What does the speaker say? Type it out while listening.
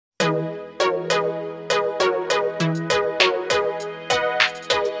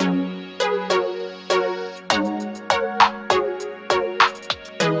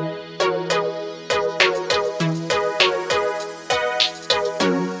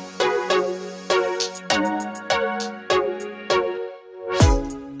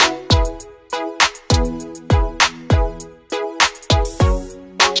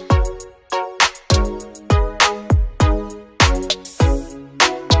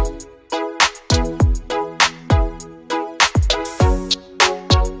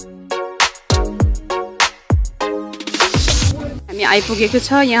आइपुगेको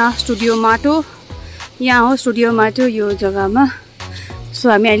छ यहाँ स्टुडियो माटो यहाँ हो स्टुडियो माटो यो जग्गामा सो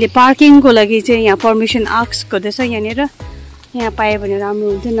हामी अहिले पार्किङको लागि चाहिँ यहाँ पर्मिसन आस्क गर्दैछ यहाँनिर यहाँ पाए भने राम्रो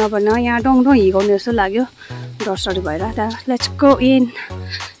हुन्थ्यो नभए यहाँ डङ हिगाउने जस्तो लाग्यो डरसरी भएर let's go in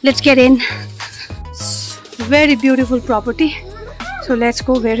let's get in very beautiful property so let's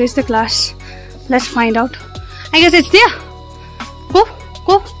go where is the class let's find out I guess it's there go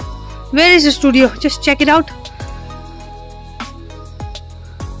where is the studio just check it out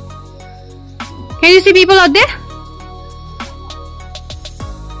can you see people out there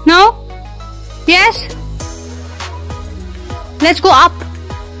no yes let's go up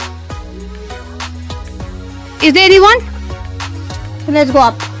is there anyone let's go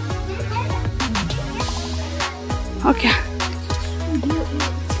up okay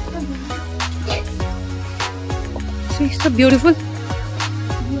see it's so beautiful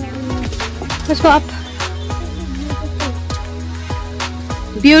let's go up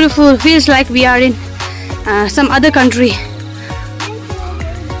beautiful feels like we are in some other country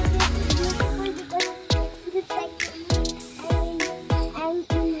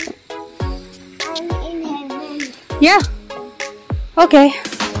yeah okay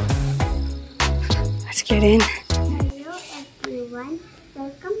let's get in.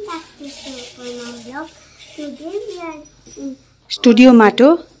 Welcome back to Super Mom Vlog. Today we are in Studio Mato.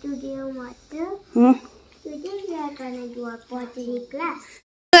 Studio Mato. Today we are gonna do a pottery class.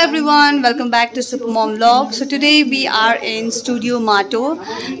 Hello everyone, welcome back to Super Mom Vlog. So today we are in Studio Mato.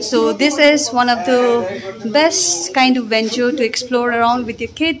 So this is one of the best kind of venture to explore around with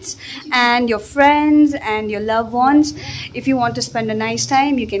your kids and your friends and your loved ones. If you want to spend a nice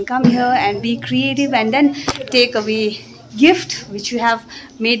time, you can come here and be creative and then take away gift which you have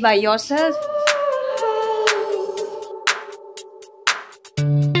made by yourself.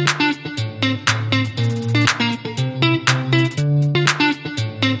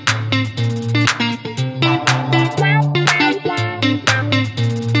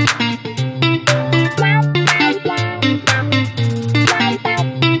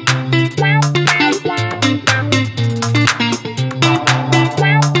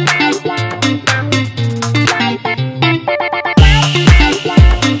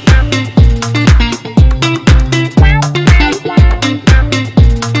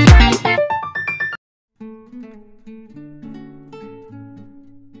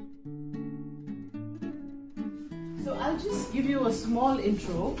 So I'll just give you a small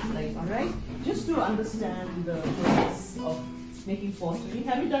intro, like, alright, just to understand the process of making pottery.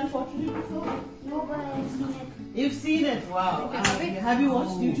 Have you done pottery before? No, but I've seen it. You've seen it, wow. Have you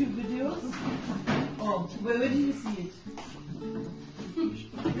watched YouTube videos? Oh, where did you see it?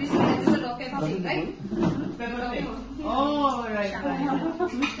 We see that is a rock painting, right? Pepper Pig. Oh, right.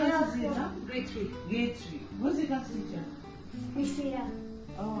 So which class is it now? Grade 3. Grade 3. Who's the class teacher? Mishra.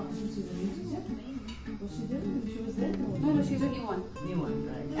 Oh, so she's a new teacher? Was she there? She was there? No, she's a new one. New one,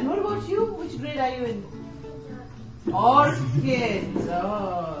 right. And what about you? Which grade are you in? Orchids.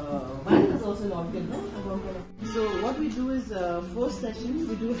 Oh, mine is also an orchid, no? So what we do is first session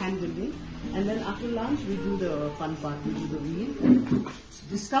we do hand building, and then after lunch we do the fun part. We do the wheel.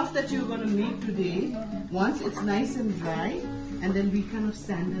 The stuff that you're going to make today, once it's nice and dry, and then we kind of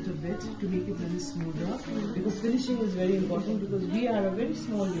sand it a bit to make it a little smoother, because finishing is very important, because we are a very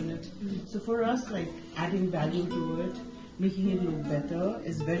small unit. So for us, like adding value to it, making it look better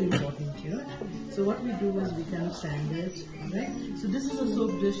is very important here. So what we do is we kind of sand it, alright? So this is a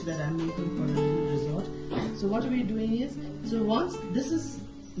soap dish that I'm making for a little resort. So what we're doing is, so once this is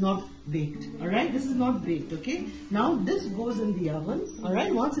not baked, alright? This is not baked, okay? Now this goes in the oven,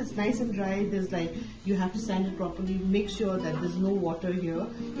 alright? Once it's nice and dry, there's like, you have to sand it properly, make sure that there's no water here.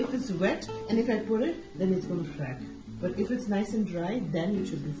 If it's wet and if I put it, then it's going to crack. But if it's nice and dry, then it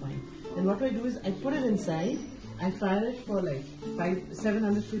should be fine. And what I do is I put it inside, I fire it for like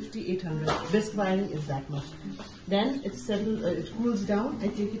 750, 800. Bisque firing is that much. Then it cools down, I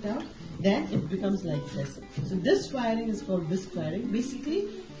take it out, then it becomes like this. So this firing is called bisque firing. Basically,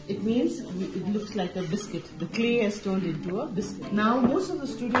 it means it looks like a biscuit. The clay has turned into a biscuit. Now, most of the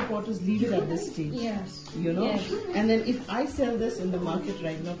studio potters leave it at this stage. Yes. You know? Yes. And then if I sell this in the market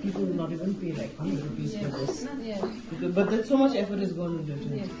right now, people will not even pay like 100 rupees for this. Yes. But then so much effort is going into it.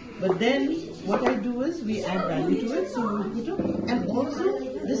 Yes. But then what I do is we add value to it. So we put it, and also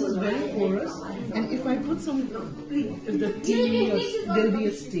this is very porous. And if I put some, if the tea, there'll be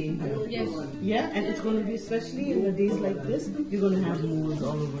a stain here. Yes. Yeah, and it's going to be, especially in the days like this, you're going to have moles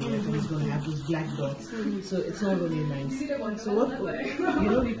all over it, and it's going to have those black dots. So it's not really nice. So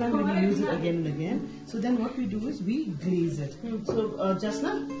what, we can't really use it again and again. So then what we do is we glaze it. So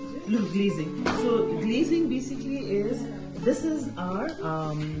Jasna, look, glazing. So glazing basically is this is our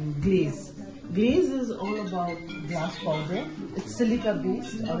glaze. Glaze is all about glass powder. It's silica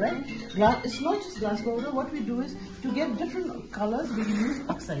based, alright? It's not just glass powder. What we do is, to get different colors, we use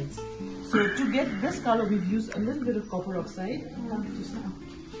oxides. So to get this color, we've used a little bit of copper oxide.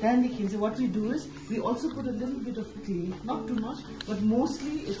 Then what we do is, we also put a little bit of clay, not too much, but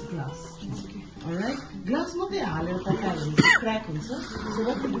mostly it's glass. Alright? Glass crack. So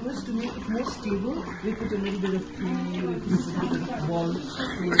what we do is, to make it more stable, we put a little bit of clay, we put a little bit of ball,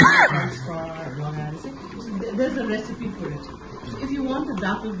 so there's a recipe for it. So if you want a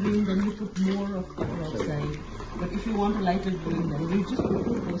darker green, then you put more of copper oxide. But if you want a lighter green, then you just put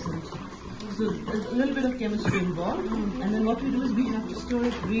 2%. So there's a little bit of chemistry involved, and then what we do is we have to store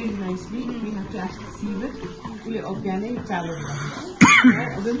it really nicely. We have to actually sieve it, fully organic salad.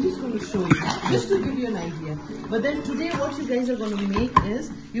 I'm just going to show you, just to give you an idea. But then today what you guys are going to make is,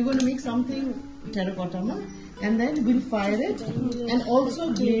 you're going to make something terracotta, and then we'll fire it, and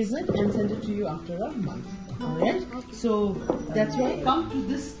also glaze it and send it to you after a month. Alright, so that's why come to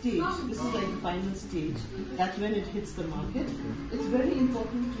this stage. This is like the final stage. That's when it hits the market. It's very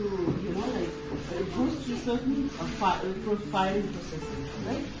important to, it goes through certain firing processes,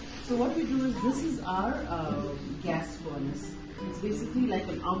 right? So what we do is, this is our gas furnace. It's basically like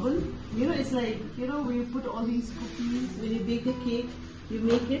an oven. It's like, where you put all these cookies, when you bake a cake, you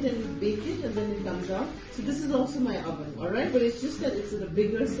make it and you bake it and then it comes out. So this is also my oven, alright? But it's just that it's in a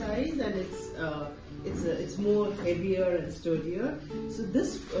bigger size and it's more heavier and sturdier. So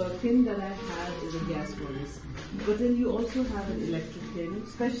this tin that I have is a gas furnace. But then you also have an electric tin,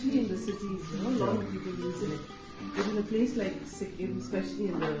 especially in the cities, a lot of people use it. But in a place like Sikkim, especially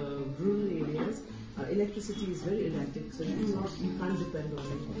in the rural areas, electricity is very erratic, so you can't depend on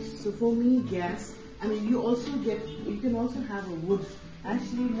it. So for me, gas, you can also have a wood.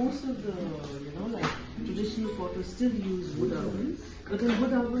 Actually, most of the, traditional potters still use wood oven, but a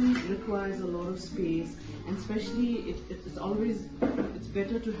wood oven requires a lot of space, and especially it's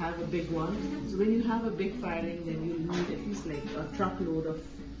better to have a big one. So when you have a big firing, then you need at least like a truckload of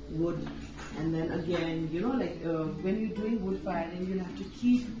wood, and then again, when you're doing wood firing, you'll have to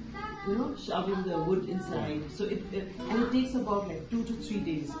keep, shoving the wood inside. So it takes about like 2 to 3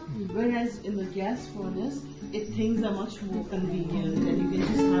 days. Whereas in the gas furnace, things are much more convenient, and you can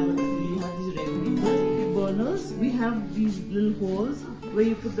just have these regular burners. We have these little holes where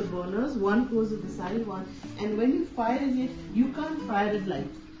you put the burners. One goes at the side, one, and when you fire it, you can't fire it like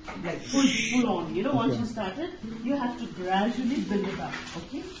full on. Once you start it, you have to gradually build it up.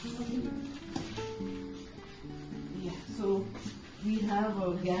 Okay. Yeah. So we have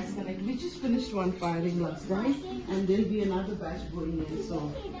a gas connect. We just finished one firing last time, and there'll be another batch going in.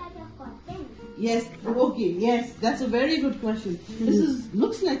 So. Yes, okay, yes, that's a very good question. This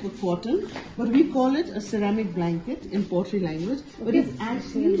looks like a cotton, but we call it a ceramic blanket in pottery language, but it's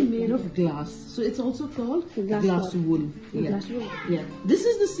actually made of glass. So it's also called glass wool. Yeah. This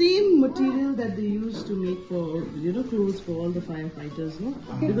is the same material that they use to make for, clothes for all the firefighters, no?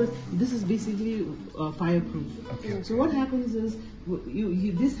 Because this is basically fireproof. So what happens is,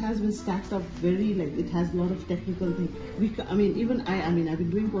 this has been stacked up very, it has a lot of technical things. I've been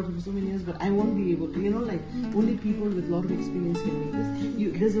doing pottery for so many years, but I won't be able to, only people with a lot of experience can make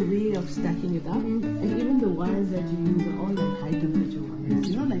this. There's a way of stacking it up, and even the wires that you use are all like high temperature wires,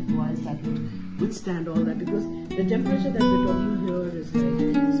 the wires that would withstand all that, because the temperature that we're talking here is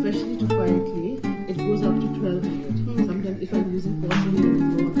especially to fire clay, it goes up to 1200. Sometimes if I'm using porcelain, it will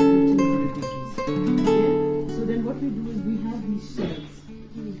go up to 1500 degrees. Okay? So then what we do is, we have these shells.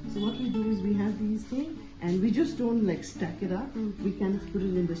 So what we do is, we have these things, and we just don't stack it up. We kind of put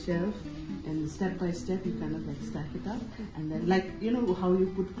it in the shelf, and step by step you kind of stack it up, and then how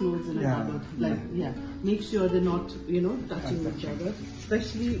you put clothes in a cupboard, make sure they're not touching each other,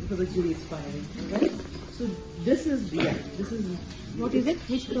 especially for the glaze firing, right? So this is what is it?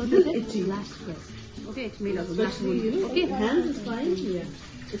 Which cloth is it? Itchy. Glass press. Okay, it's made of glass wool. Okay, hands is fine. Yeah.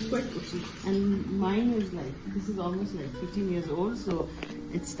 It's quite itchy, and mine is this is almost 15 years old, so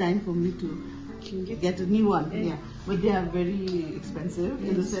it's time for me to get a new one. Yeah, but they are very expensive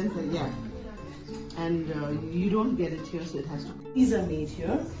in the sense that and you don't get it here, so it has to. These are made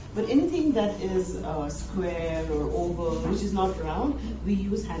here, but anything that is square or oval, which is not round, we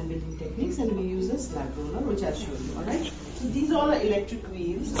use hand milling techniques, and we use a slab roller, which I'll show you. All right. So these all are electric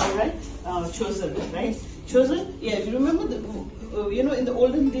wheels. All right. Chosen, right? Chosen. Yeah. If you remember in the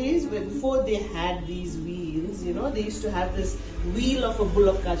olden days, before they had these wheels, they used to have this wheel of a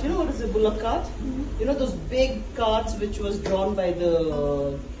bullock cart. You know what is a bullock cart? Those big carts which was drawn by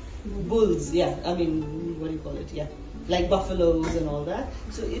the bulls. Yeah, what do you call it? Yeah, like buffaloes and all that.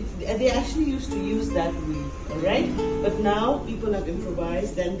 So they actually used to use that wheel, alright? But now people have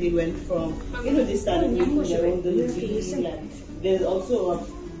improvised, then they went from, they started making their own little wheel. There's also a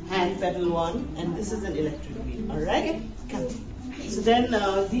hand pedal one, and this is an electric wheel, alright? Come. So then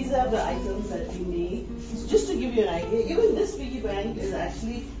these are the items that we made. So just to give you an idea, even this piggy bank is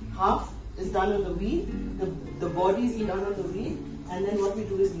actually half is done on the wheel, the body is done on the wheel, and then what we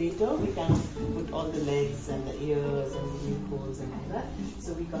do is later we kind of put all the legs and the ears and the loopholes and all that.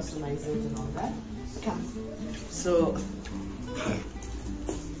 So we customize it and all that. Come. So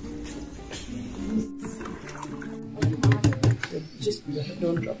just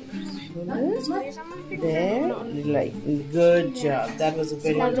don't drop it. There, like good job. That was a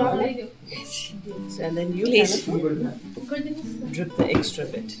very good job. So, and then you kind of drip the extra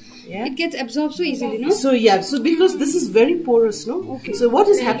bit. Yeah. It gets absorbed so easily, no? So yeah, so because this is very porous, no? Okay. So what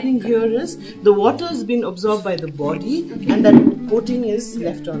is happening here is the water has been absorbed by the body, and that coating is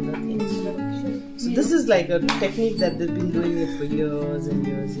left on the thing. So this is like a technique that they've been doing it for years and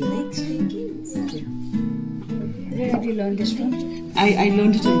years. Yeah. Where have you learned this from? I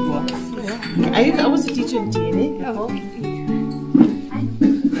learned it in Goa. I was a teacher in TNA before.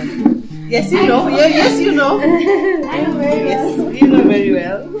 Yes, you know. Yeah, yes, you know. I know very well. Yes, you know very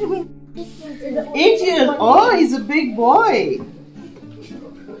well. 8 years. Oh, he's a big boy.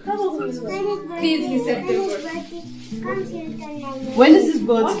 Please, he said When is his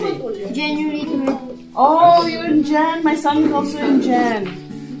birthday? January 20. Oh, you're in Jan. My son is also in Jan.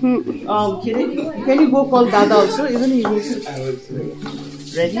 Kidding? Can you go call Dada also? Even he needs to.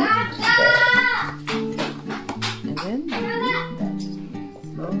 Ready? And then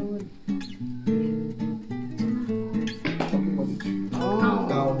slowly.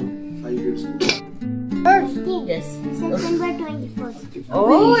 Yes. September 21st.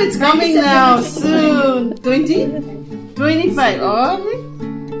 Oh, it's coming now soon. 20? 25. Oh,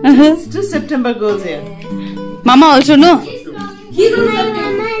 it's 2 September girls here. Mama also no? My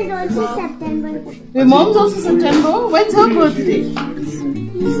mama is also September. Your mom's also September. When's her birthday?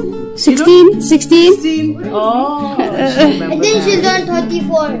 16? 16? 16. Oh. I think she's on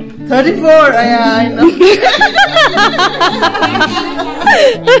 34. 34. Yeah, I know.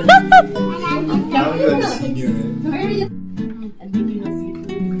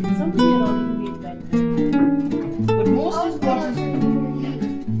 But most important,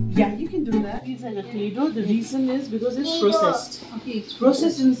 yeah, you can do that. It's like a clay dough. The reason is because it's processed. It's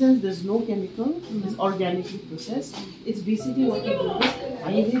processed in the sense there's no chemical. It's organically processed. It's basically what you do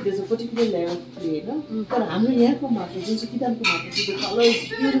is, there's a particular layer of clay. But the color is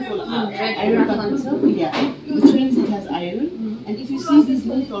beautiful. Iron content, yeah, which means it has iron. And if you see these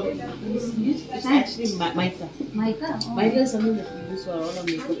little seeds, it's actually mica. Mica? Mica is something that we use for all our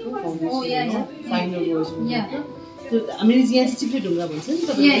makeup foundation. Oh, yeah. Finer version. Yeah. So, I mean, it's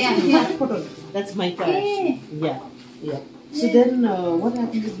that's mica. Yeah. So then what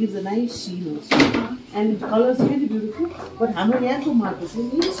happens is it gives a nice sheen also. And the color is really beautiful. But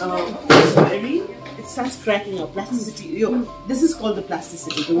it starts cracking up. Plasticity. This is called the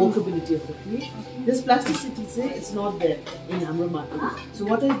plasticity, the workability of the clay. This plasticity, it's not there in Hamra market. So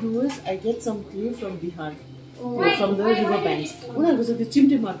what I do is I get some clay from Bihar. From the river banks. That's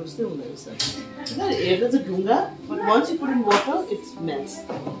a gunga, but once you put in water, it melts.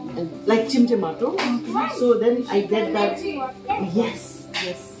 And like chimtimato. So then I get that. Yes.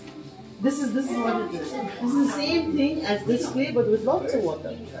 This is what it is. This is the same thing as this clay, but with lots of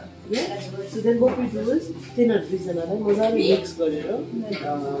water. Yeah. So then what we do is thinner mix. Then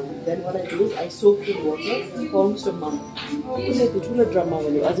what I do is I soak in water for almost a month. Then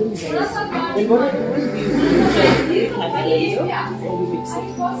what I do is we mix it.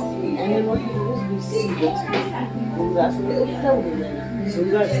 And then what we do is we sieve it. Then what we do is we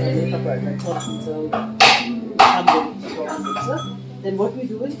do then so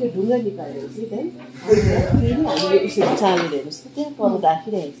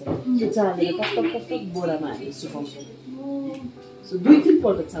do it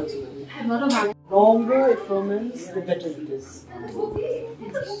for the longer it ferments, the better it is.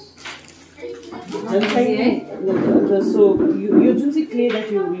 So your Junsi clay that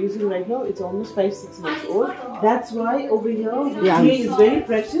you're using right now, it's almost 5-6 months old. That's why over here the clay is very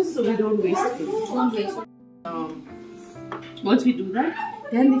precious, so we don't waste it. Once we do that,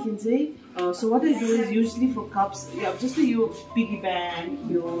 then they can say, so what I do is usually for cups, just your piggy bank,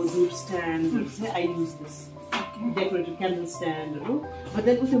 your root stand, I use this. Decorated candle stand, but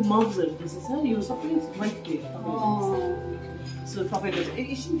then with the muzzle, this is how you supply white clay. So, it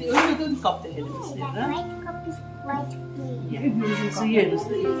shouldn't cup the head in this, White cup is white clay. Yeah. So here is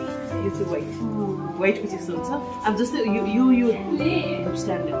the white. White which is also. अब जस्तै यो धूप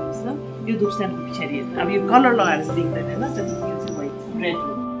stand हेर्नुहोस् न यो धूप स्ट्यान्डको पछाडि अब यो colour लगाएर चाहिँ देख्दैन हैन जति यो चाहिँ white red.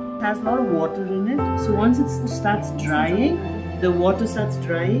 It has a lot of water in it. So once it starts drying, the water starts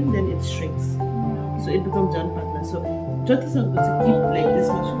drying, then it shrinks. So it becomes John Patla. So jati sakko चाहिँ keep like this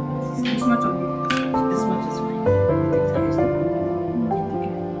much. This much only. This much is fine.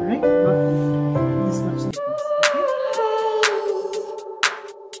 Alright? Not this much.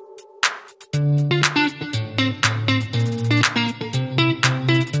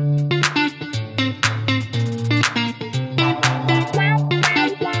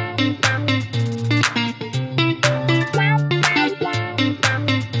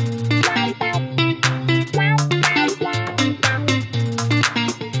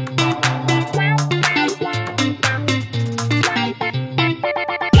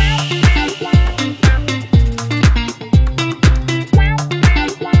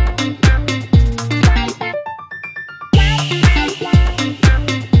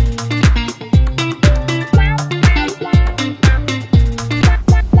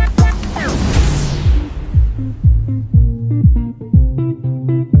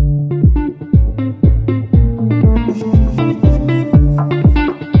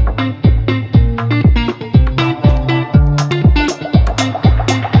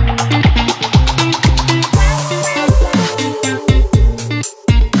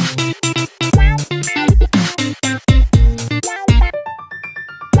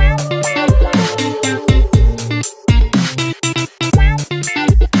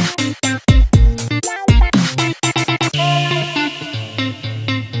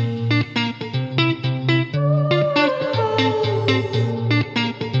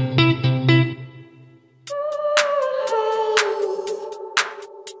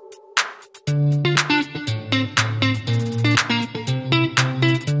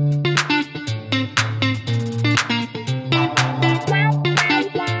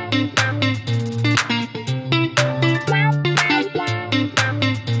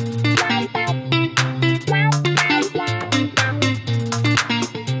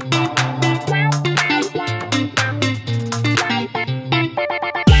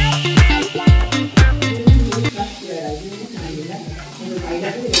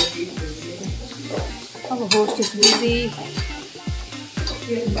 Our host is busy.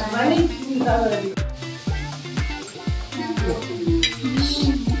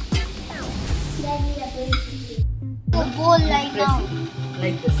 Bowl right now.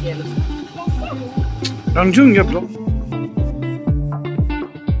 Like this yellow. Rangjung ya bro.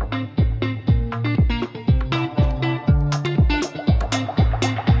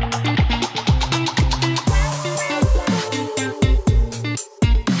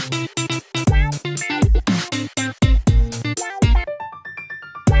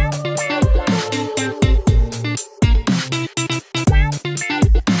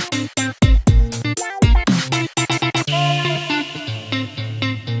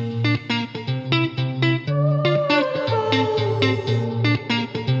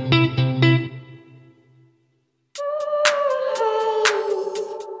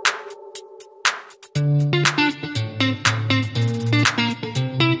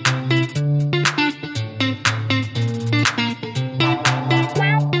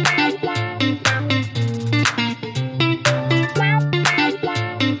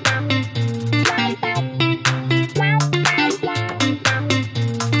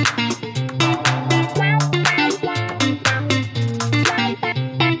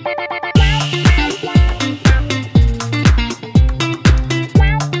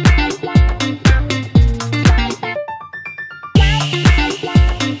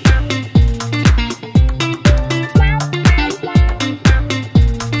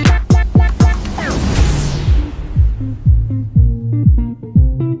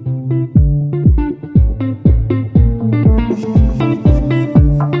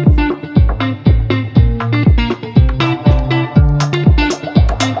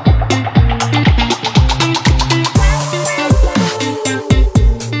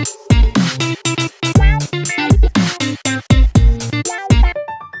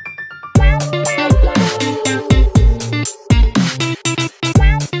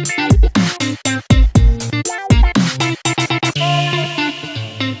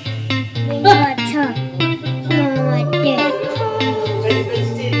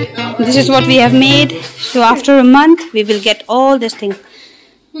 This is what we have made. So after a month, we will get all this thing.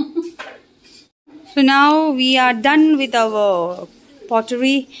 So now we are done with our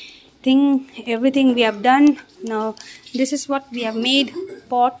pottery thing. Everything we have done. Now this is what we have made.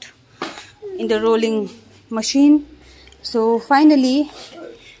 Pot in the rolling machine. So finally,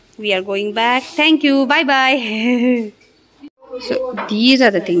 we are going back. Thank you. Bye bye. So these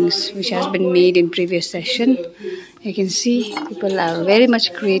are the things which has been made in previous session. You can see people are very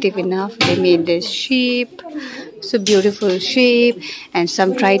much creative enough. They made this sheep, so beautiful sheep, and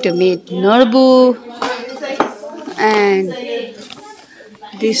some try to make narbu and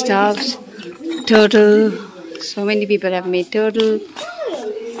these stuffs, turtle. So many people have made turtle.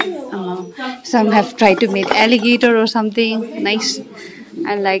 Some have tried to make alligator or something nice.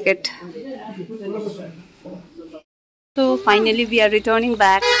 I like it. So finally we are returning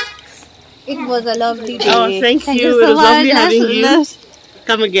back. It was a lovely day. Oh, thank you. So It was much. lovely having you.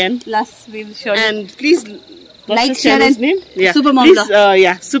 Come again. Plus we'll show you. And please Like, share and name? Yeah. Supermom Please,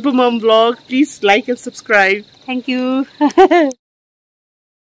 Vlog. Supermom Vlog. Please like and subscribe. Thank you.